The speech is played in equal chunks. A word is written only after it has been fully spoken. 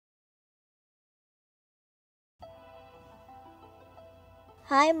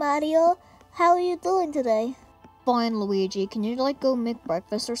Hi Mario, how are you doing today? Fine, Luigi. Can you go make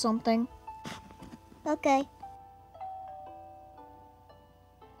breakfast or something? Okay.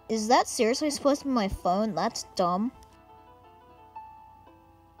 Is that seriously supposed to be my phone? That's dumb.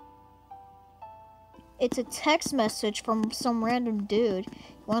 It's a text message from some random dude.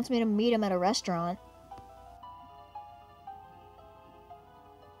 He wants me to meet him at a restaurant.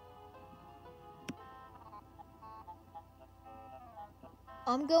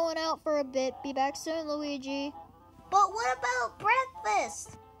 I'm going out for a bit. Be back soon, Luigi. But what about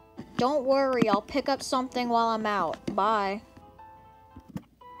breakfast? Don't worry, I'll pick up something while I'm out. Bye.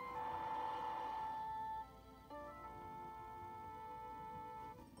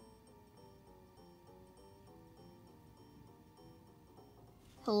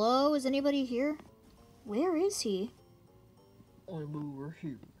 Hello, is anybody here? Where is he? I'm over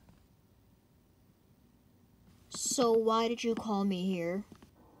here. So why did you call me here?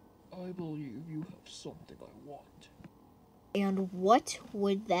 I believe you have something I want. And what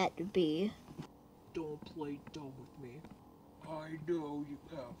would that be? Don't play dumb with me. I know you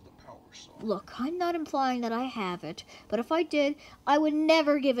have the PowerStar. Look, I'm not implying that I have it, but if I did, I would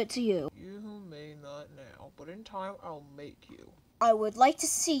never give it to you. You may not now, but in time I'll make you. I would like to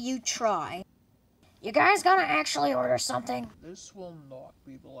see you try. You guys gonna actually order something? This will not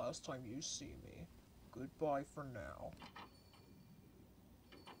be the last time you see me. Goodbye for now.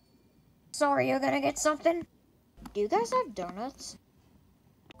 So are you gonna get something? Do you guys have donuts?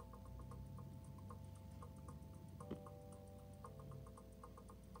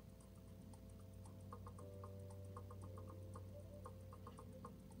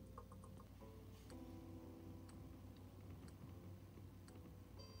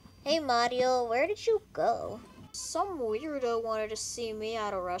 Hey Mario, where did you go? Some weirdo wanted to see me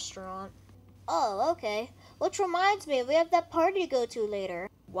at a restaurant. Oh, okay. Which reminds me, we have that party to go to later.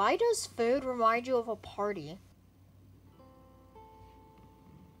 Why does food remind you of a party?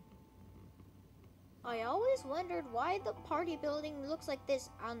 I always wondered why the party building looks like this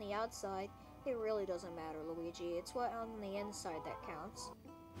on the outside. It really doesn't matter, Luigi. It's what on the inside that counts.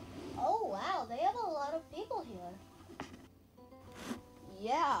 Oh wow, they have a lot of people here.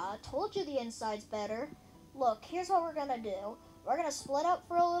 Yeah, I told you the inside's better. Look, here's what we're gonna do. We're gonna split up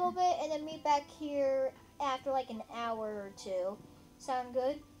for a little bit and then meet back here after like an hour or two. Sound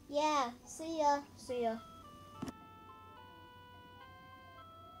good? Yeah, see ya. See ya.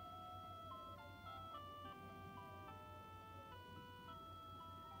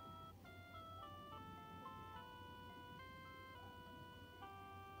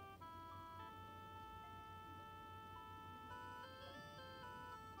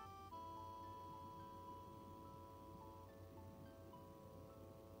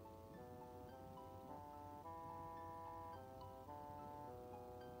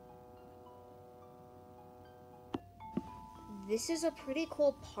 This is a pretty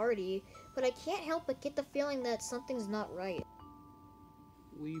cool party, but I can't help but get the feeling that something's not right.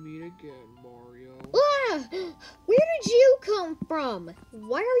 We meet again, Mario. Ah! Where did you come from?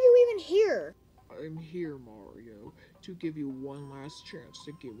 Why are you even here? I'm here, Mario, to give you one last chance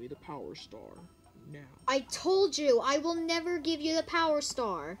to give me the PowerStar. Now. I told you, I will never give you the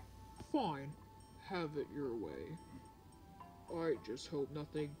PowerStar. Fine. Have it your way. I just hope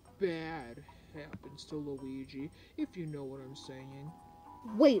nothing bad happens to Luigi, if you know what I'm saying.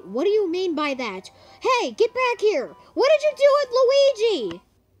 Wait, what do you mean by that? Hey, get back here! What did you do with Luigi?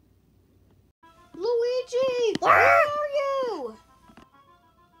 Luigi! Where are you?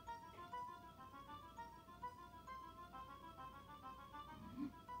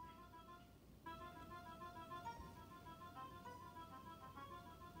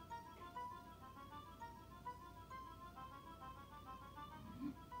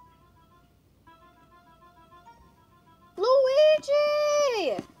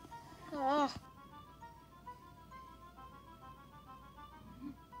 Luigi! Ugh.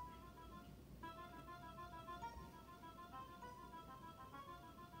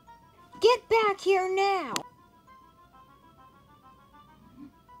 Get back here now!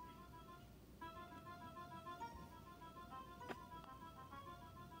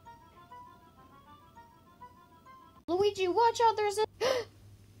 Luigi, watch out, there's a...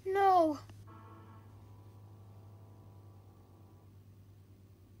 No.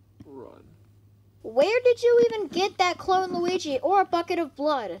 Run. Where did you even get that clone Luigi or a bucket of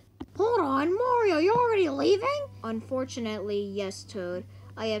blood? Hold on, Mario, you're already leaving? Unfortunately, yes, Toad.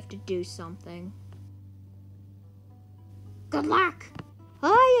 I have to do something. Good luck!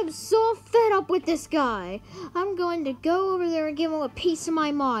 I am so fed up with this guy. I'm going to go over there and give him a piece of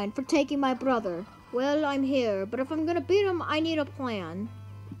my mind for taking my brother. Well, I'm here, but if I'm gonna beat him, I need a plan.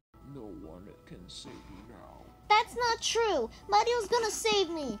 save you now. That's not true. Mario's gonna save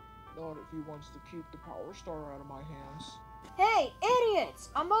me. Not if he wants to keep the PowerStar out of my hands. Hey, idiots!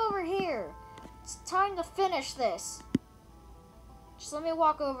 I'm over here. It's time to finish this. Just let me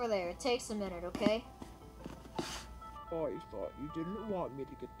walk over there. It takes a minute, okay? I thought you didn't want me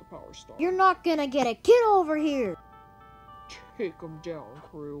to get the PowerStar. You're not gonna get it. Get over here. Take him down,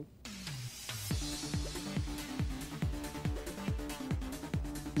 crew.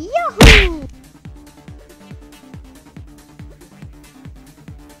 Yahoo!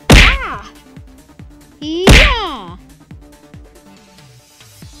 Ah! Yeah!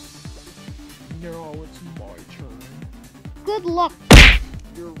 Now it's my turn. Good luck.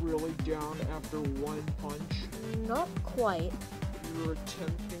 You're really down after one punch? Not quite. You're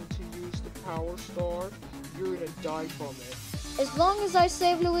attempting to use the PowerStar? You're gonna die from it. As long as I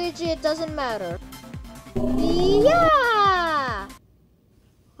save Luigi, it doesn't matter. Yeah!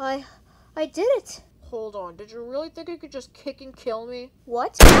 I did it. Hold on, did you really think you could just kick and kill me?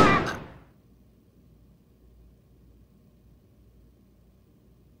 What?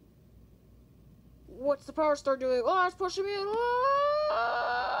 What's the PowerStar doing? Oh, it's pushing me in.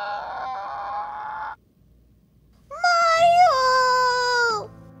 Mario!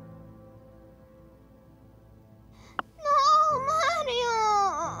 No, Mario!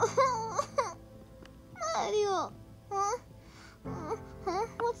 Mario! Huh? Huh?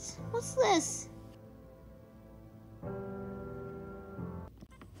 What's this?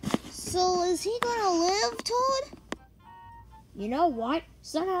 So is he gonna live, Toad? You know what?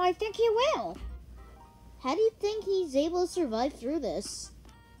 Somehow I think he will. How do you think he's able to survive through this?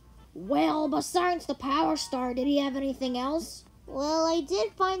 Well, besides the PowerStar, did he have anything else? Well, I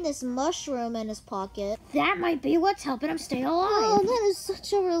did find this mushroom in his pocket. That might be what's helping him stay alive. Oh, that is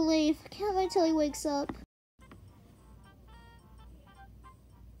such a relief. I can't wait till he wakes up.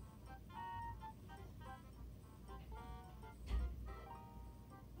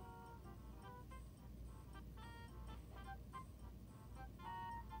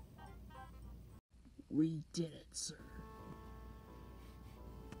 We did it, sir.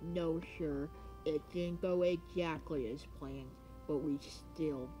 No, sure, it didn't go exactly as planned, but we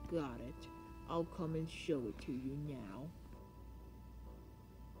still got it. I'll come and show it to you now.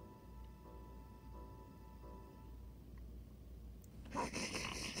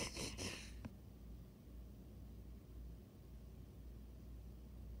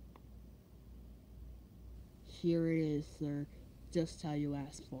 Here it is, sir, just how you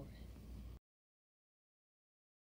asked for it.